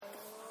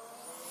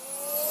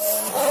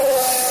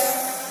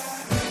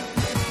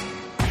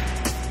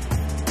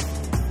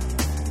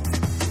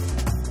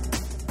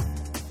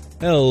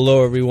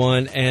Hello,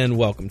 everyone, and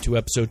welcome to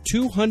episode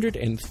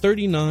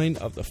 239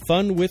 of the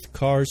Fun with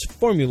Cars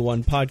Formula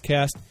One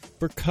podcast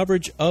for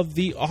coverage of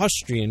the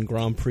Austrian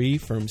Grand Prix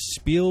from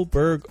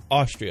Spielberg,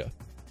 Austria.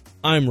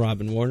 I'm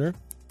Robin Warner.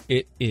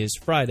 It is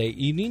Friday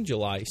evening,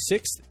 July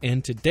 6th,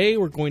 and today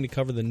we're going to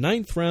cover the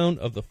 9th round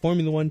of the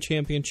Formula One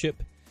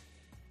Championship.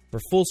 For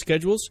full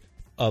schedules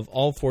of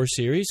all four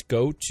series,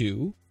 go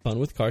to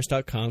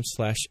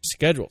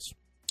funwithcars.com/schedules.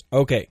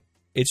 Okay.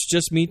 It's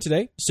just me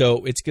today,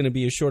 so it's going to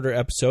be a shorter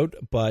episode,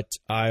 but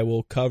I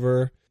will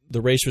cover the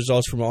race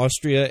results from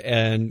Austria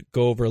and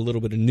go over a little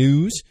bit of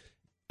news.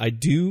 I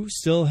do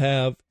still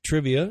have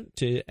trivia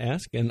to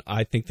ask, and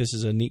I think this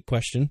is a neat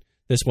question.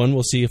 This one,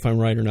 we'll see if I'm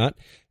right or not.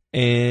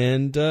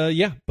 And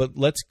but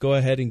let's go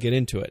ahead and get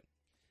into it.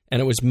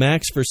 And it was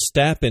Max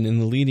Verstappen in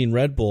the leading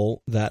Red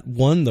Bull that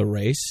won the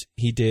race.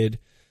 He did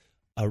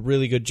a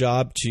really good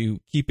job to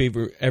keep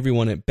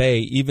everyone at bay,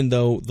 even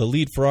though the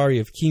lead Ferrari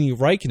of Kimi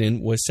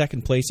Räikkönen was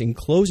second place in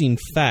closing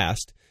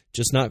fast,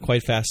 just not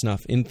quite fast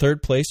enough. In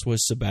third place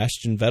was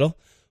Sebastian Vettel,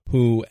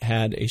 who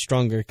had a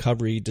stronger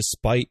recovery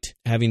despite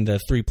having the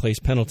 3-place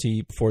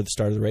penalty before the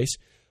start of the race.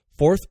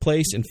 Fourth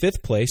place and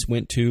fifth place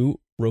went to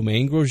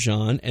Romain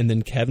Grosjean and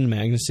then Kevin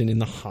Magnussen in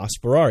the Haas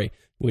Ferrari,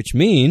 which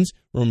means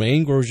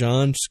Romain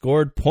Grosjean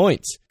scored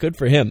points. Good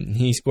for him.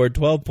 He scored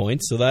 12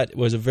 points, so that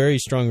was a very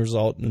strong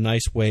result and a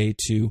nice way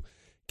to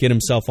get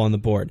himself on the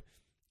board.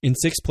 In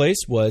sixth place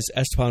was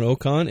Esteban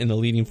Ocon in the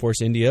leading Force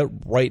India,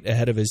 right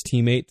ahead of his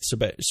teammate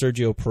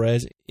Sergio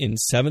Perez in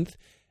seventh.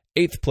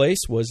 Eighth place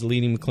was the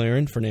leading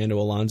McLaren, Fernando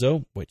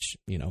Alonso, which,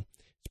 is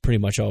pretty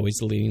much always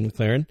the leading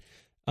McLaren,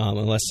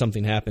 unless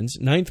something happens.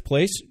 Ninth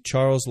place,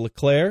 Charles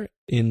Leclerc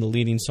in the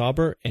leading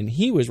Sauber, and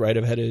he was right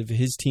ahead of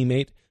his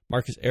teammate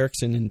Marcus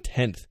Ericsson in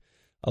 10th.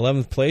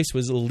 11th place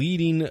was the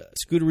leading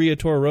Scuderia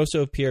Toro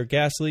Rosso of Pierre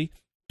Gasly.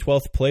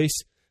 12th place,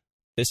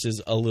 this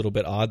is a little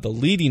bit odd, the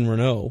leading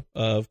Renault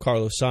of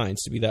Carlos Sainz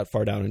to be that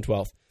far down in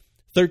 12th.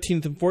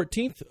 13th and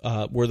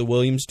 14th were the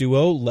Williams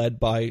duo led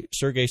by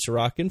Sergei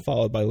Sorokin,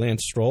 followed by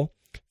Lance Stroll.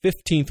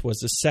 15th was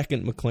the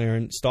second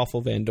McLaren,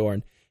 Stoffel Van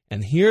Dorn.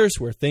 And here's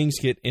where things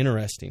get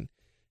interesting.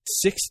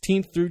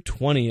 16th through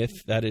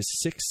 20th, that is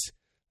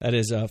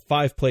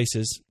 5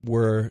 places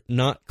were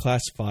not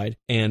classified,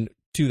 and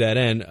to that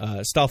end,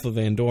 Stoffel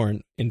Van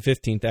Dorn in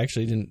 15th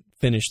actually didn't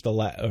finish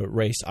the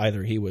race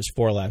either. He was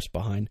 4 laps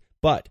behind.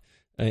 But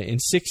in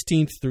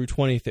 16th through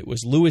 20th, it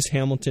was Lewis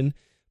Hamilton,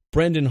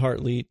 Brendan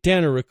Hartley,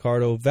 Daniel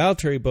Ricciardo,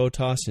 Valtteri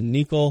Bottas, and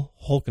Nico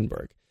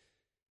Hülkenberg.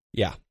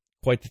 Yeah,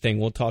 quite the thing.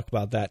 We'll talk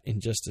about that in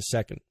just a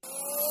second.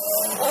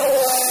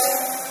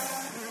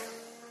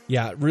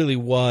 Yeah, it really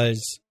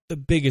was the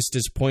biggest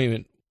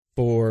disappointment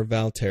for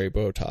Valtteri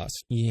Bottas.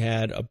 He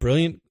had a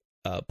brilliant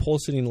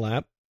pole-sitting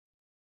lap.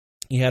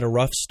 He had a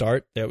rough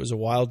start. That was a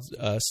wild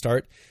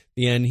start.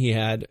 The end, he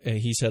had,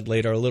 he said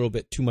later, a little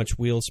bit too much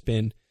wheel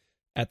spin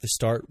at the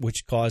start,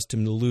 which caused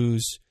him to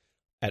lose,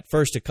 at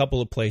first, a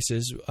couple of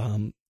places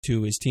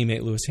to his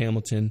teammate Lewis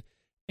Hamilton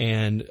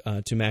and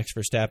to Max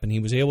Verstappen. He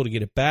was able to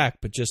get it back,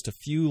 but just a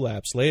few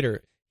laps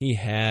later, he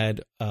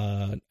had,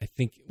 I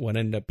think, what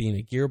ended up being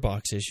a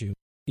gearbox issue.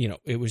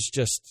 It was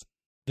just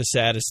the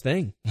saddest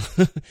thing.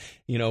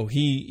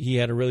 He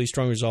had a really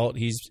strong result.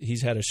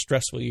 He's had a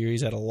stressful year.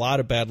 He's had a lot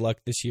of bad luck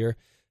this year.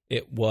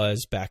 It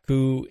was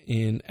Baku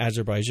in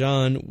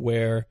Azerbaijan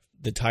where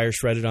the tire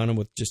shredded on him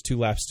with just 2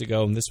 laps to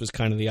go, and this was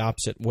kind of the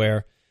opposite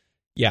where,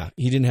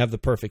 he didn't have the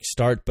perfect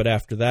start, but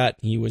after that,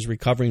 he was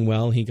recovering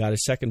well. He got a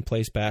second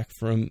place back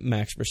from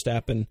Max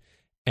Verstappen,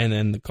 and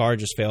then the car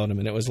just failed him,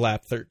 and it was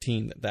lap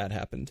 13 that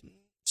happened.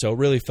 So it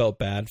really felt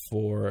bad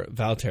for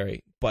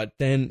Valtteri. But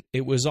then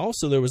there was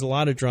a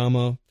lot of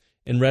drama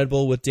in Red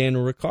Bull with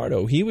Daniel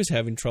Ricciardo. He was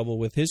having trouble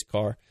with his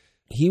car.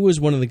 He was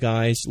one of the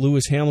guys,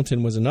 Lewis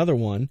Hamilton was another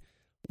one,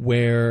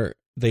 where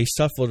they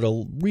suffered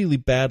really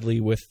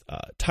badly with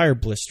tire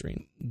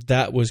blistering.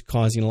 That was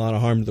causing a lot of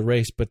harm to the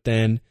race. But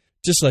then,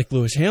 just like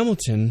Lewis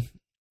Hamilton,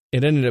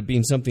 it ended up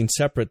being something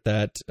separate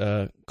that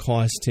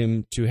caused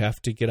him to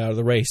have to get out of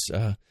the race.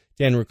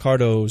 Daniel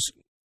Ricciardo's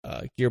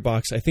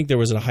gearbox, I think there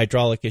was a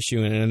hydraulic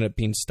issue and it ended up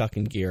being stuck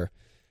in gear.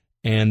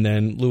 And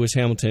then Lewis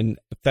Hamilton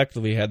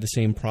effectively had the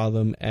same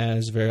problem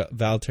as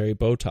Valtteri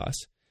Bottas.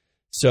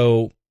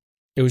 So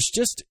it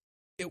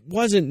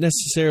wasn't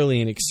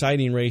necessarily an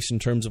exciting race in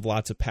terms of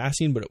lots of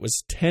passing, but it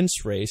was a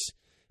tense race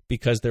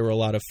because there were a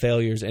lot of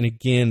failures. And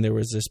again, there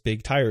was this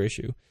big tire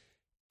issue.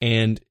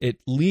 And it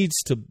leads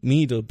to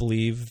me to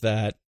believe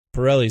that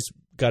Pirelli's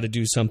got to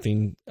do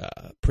something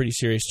pretty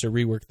serious to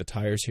rework the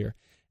tires here.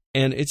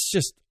 And it's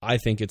just, I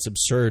think it's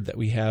absurd that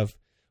we have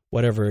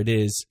whatever it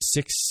is,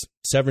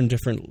 6-7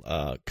 different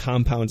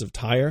compounds of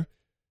tire,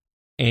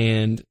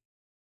 and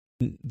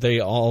they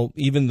all,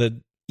 even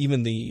the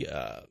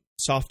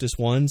softest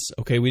ones.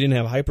 Okay, we didn't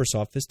have hyper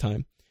soft this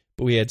time,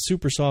 but we had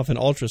super soft and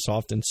ultra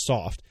soft and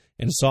soft.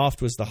 And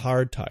soft was the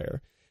hard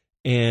tire,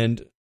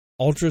 and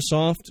ultra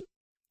soft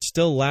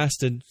still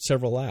lasted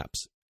several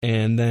laps,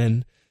 and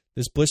then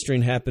this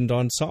blistering happened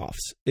on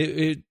softs.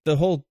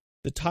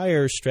 The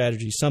tire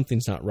strategy,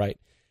 something's not right.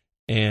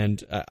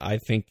 And I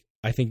think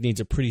I think needs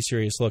a pretty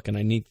serious look, and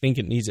I think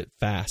it needs it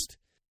fast.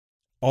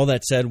 All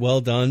that said,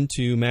 well done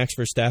to Max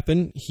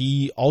Verstappen.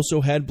 He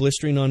also had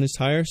blistering on his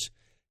tires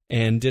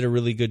and did a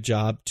really good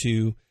job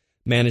to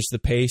manage the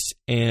pace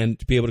and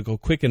to be able to go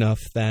quick enough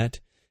that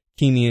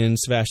Kimi and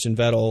Sebastian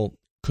Vettel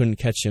couldn't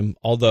catch him,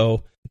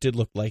 although it did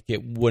look like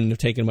it wouldn't have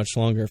taken much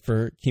longer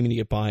for Kimi to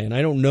get by. And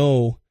I don't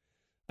know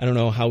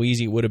how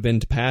easy it would have been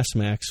to pass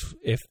Max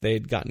if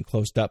they'd gotten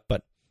closed up,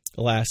 but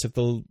alas, if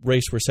the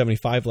race were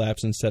 75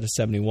 laps instead of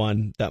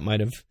 71, that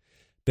might have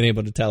been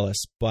able to tell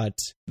us. But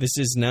this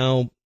is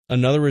now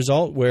another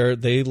result where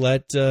they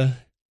let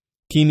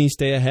Kimi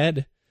stay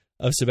ahead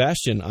of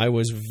Sebastian. I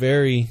was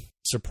very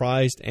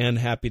surprised and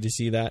happy to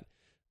see that.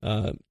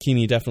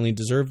 Kimi definitely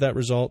deserved that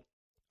result.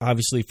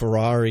 Obviously,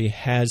 Ferrari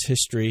has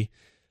history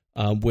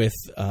with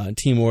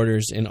team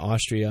orders in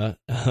Austria.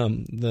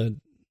 The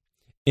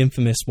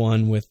infamous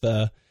one with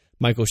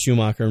Michael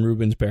Schumacher and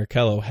Rubens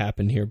Barrichello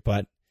happened here,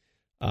 but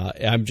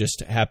I'm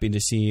just happy to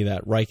see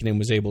that Raikkonen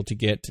was able to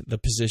get the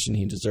position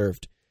he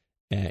deserved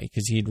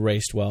because he'd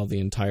raced well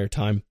the entire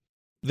time.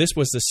 This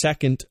was the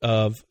second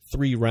of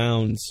 3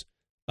 rounds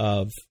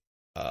of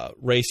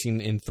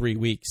racing in 3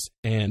 weeks,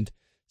 and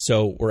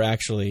so we're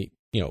actually,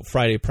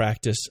 Friday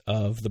practice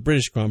of the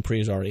British Grand Prix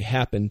has already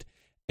happened,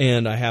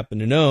 and I happen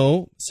to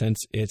know, since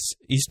it's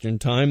Eastern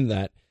time,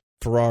 that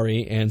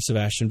Ferrari and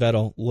Sebastian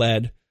Vettel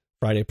led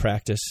Friday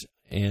practice,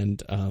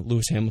 and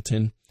Lewis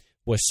Hamilton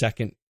was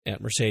second at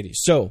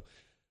Mercedes. So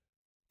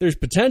there's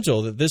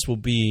potential that this will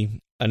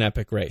be an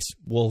epic race.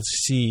 We'll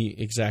see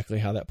exactly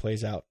how that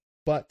plays out.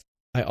 But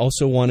I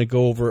also want to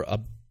go over a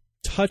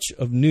touch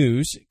of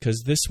news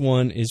because this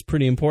one is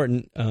pretty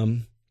important.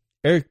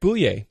 Eric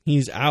Boullier,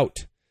 he's out.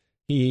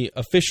 He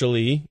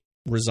officially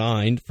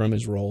resigned from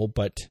his role,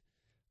 but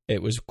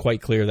it was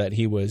quite clear that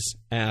he was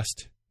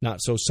asked,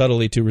 not so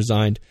subtly, to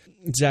resign.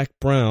 Zach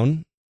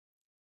Brown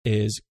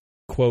is,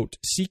 quote,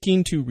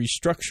 seeking to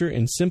restructure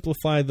and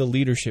simplify the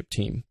leadership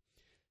team.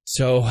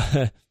 So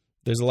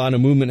there's a lot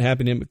of movement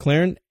happening at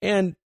McLaren.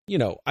 And,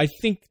 I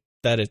think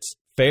that it's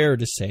fair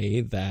to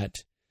say that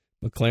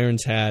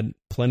McLaren's had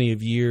plenty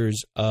of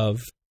years of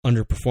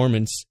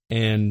underperformance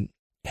and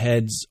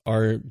heads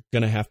are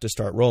going to have to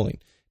start rolling.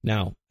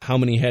 Now, how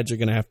many heads are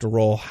going to have to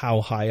roll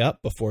how high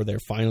up before they're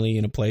finally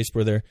in a place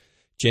where they're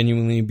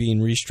genuinely being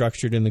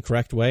restructured in the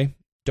correct way?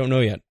 Don't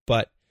know yet,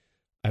 but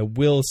I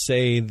will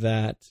say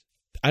that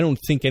I don't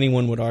think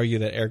anyone would argue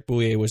that Eric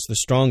Boullier was the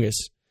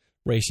strongest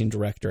racing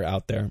director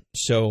out there.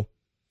 So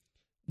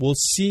we'll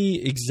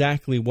see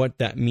exactly what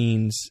that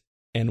means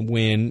and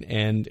when,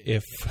 and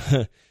if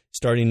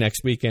starting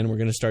next weekend we're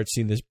going to start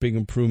seeing this big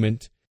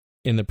improvement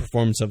in the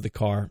performance of the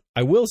car.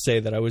 I will say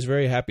that I was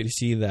very happy to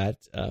see that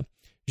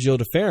Gilles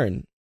de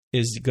Ferran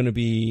is going to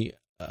be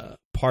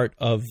part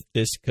of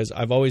this because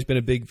I've always been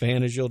a big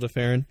fan of Gilles de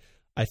Ferran.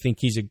 I think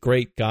he's a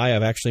great guy.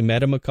 I've actually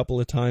met him a couple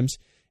of times,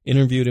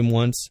 interviewed him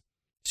once.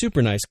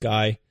 Super nice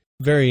guy,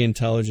 very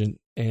intelligent,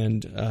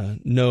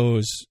 and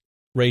knows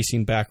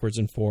racing backwards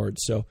and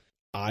forwards. So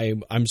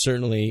I'm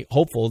certainly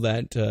hopeful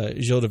that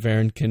Gilles de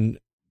Ferran can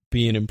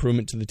be an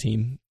improvement to the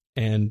team.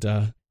 And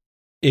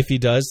if he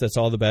does, that's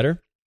all the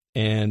better.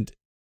 And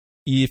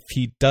if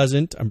he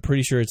doesn't, I'm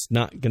pretty sure it's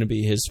not going to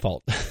be his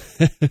fault.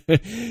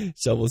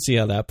 So we'll see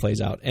how that plays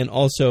out. And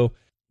also,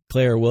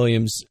 Claire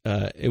Williams,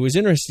 it was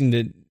interesting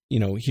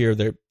to hear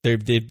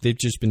they've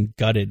just been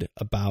gutted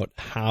about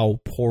how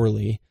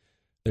poorly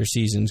their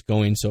season's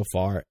going so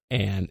far,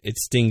 and it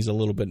stings a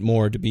little bit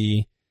more to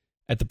be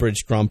at the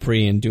British Grand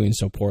Prix and doing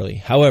so poorly.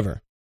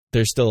 However,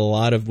 there's still a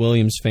lot of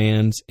Williams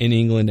fans in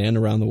England and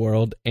around the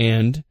world,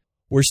 and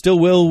we're still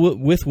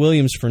with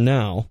Williams for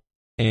now,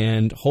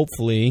 and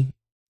hopefully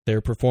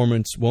their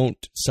performance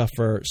won't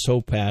suffer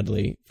so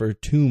badly for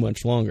too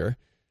much longer,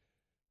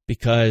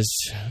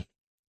 because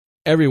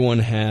everyone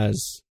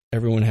has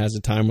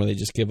a time where they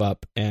just give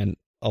up, and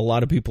a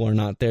lot of people are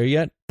not there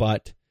yet,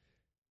 but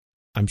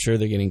I'm sure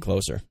they're getting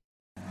closer.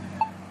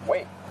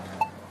 Wait.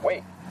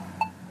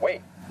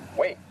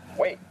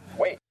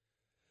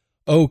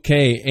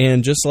 Okay,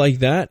 and just like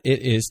that, it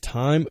is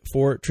time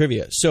for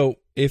trivia. So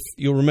if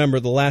you'll remember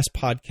the last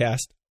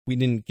podcast, we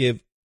didn't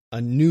give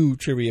a new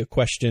trivia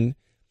question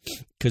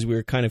because we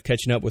were kind of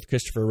catching up with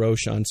Christopher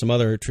Roche on some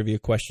other trivia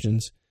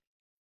questions.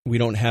 We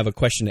don't have a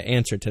question to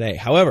answer today.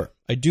 However,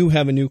 I do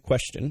have a new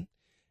question,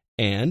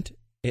 and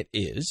it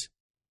is,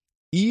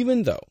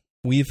 even though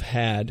we've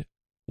had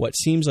what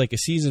seems like a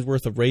season's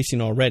worth of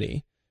racing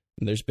already,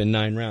 and there's been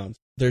 9 rounds,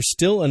 there's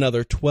still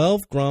another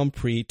 12 Grand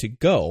Prix to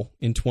go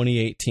in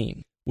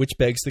 2018, which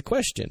begs the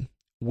question,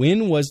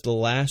 when was the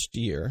last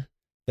year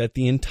that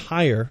the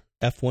entire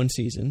F1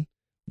 season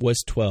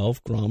was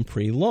 12 Grand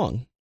Prix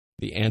long?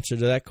 The answer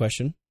to that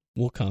question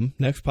will come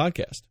next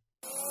podcast.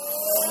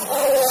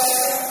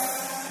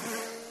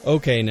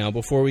 Okay, now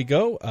before we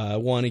go, I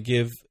want to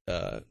give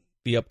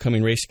the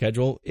upcoming race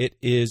schedule. It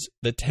is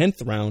the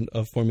 10th round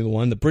of Formula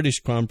One, the British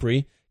Grand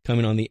Prix,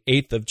 coming on the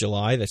 8th of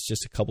July. That's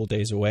just a couple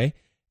days away.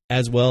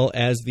 As well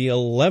as the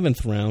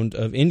 11th round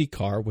of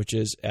IndyCar, which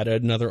is at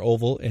another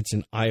oval. It's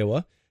in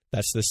Iowa.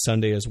 That's this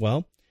Sunday as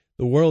well.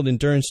 The World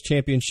Endurance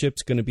Championship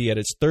is going to be at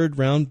its third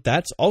round.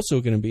 That's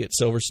also going to be at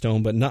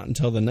Silverstone, but not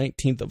until the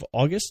 19th of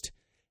August.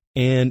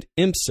 And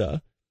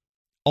IMSA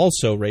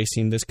also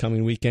racing this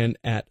coming weekend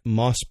at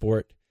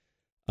Mosport.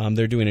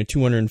 They're doing a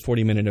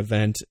 240-minute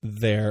event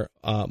there.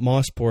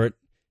 Mosport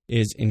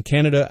is in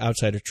Canada,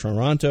 outside of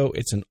Toronto.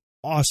 It's an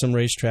awesome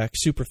racetrack,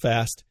 super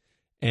fast,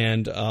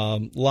 and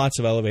lots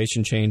of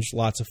elevation change,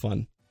 lots of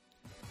fun.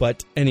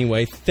 But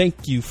anyway,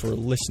 thank you for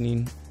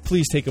listening.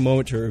 Please take a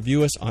moment to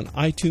review us on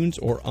iTunes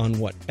or on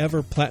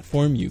whatever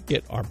platform you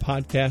get our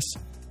podcasts.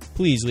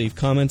 Please leave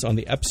comments on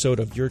the episode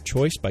of your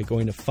choice by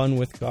going to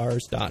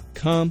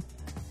funwithcars.com.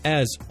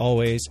 As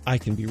always, I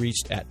can be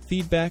reached at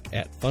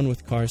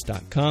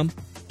feedback@funwithcars.com.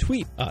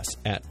 Tweet us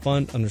at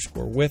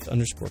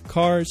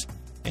fun_with_cars.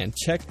 And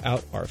check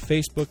out our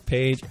Facebook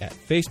page at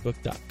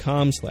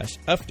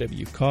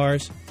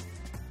facebook.com/FWCars.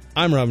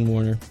 I'm Robin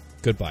Warner.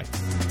 Goodbye.